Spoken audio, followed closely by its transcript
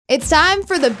It's time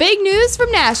for the big news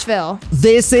from Nashville.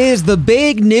 This is the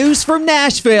big news from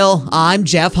Nashville. I'm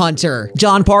Jeff Hunter.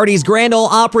 John Pardi's Grand Ole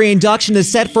Opry induction is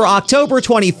set for October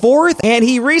 24th, and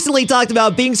he recently talked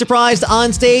about being surprised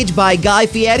on stage by Guy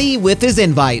Fieri with his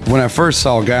invite. When I first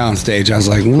saw Guy on stage, I was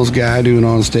like, what's Guy doing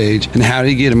on stage, and how did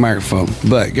he get a microphone?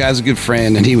 But Guy's a good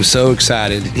friend, and he was so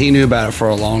excited. He knew about it for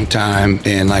a long time,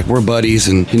 and like we're buddies,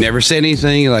 and he never said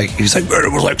anything. He's like, man,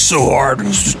 it was like so hard.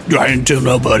 I didn't tell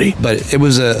nobody. But it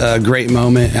was a great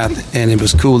moment, and it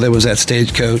was cool. There was that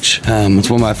Stagecoach. It's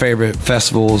one of my favorite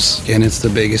festivals, and it's the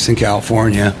biggest in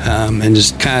California. And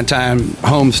just kind of tying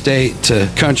home state to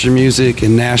country music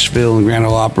in Nashville and Grand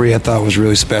Ole Opry, I thought was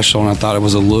really special, and I thought it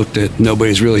was a look that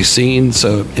nobody's really seen.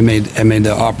 So it made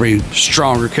the Opry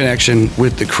stronger connection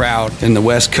with the crowd in the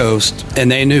West Coast,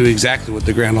 and they knew exactly what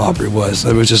the Grand Ole Opry was.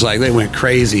 It was just like they went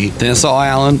crazy. Then I saw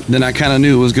Alan, then I kind of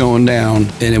knew it was going down,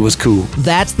 and it was cool.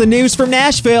 That's the news from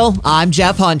Nashville. I'm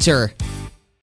Jeff Hunter.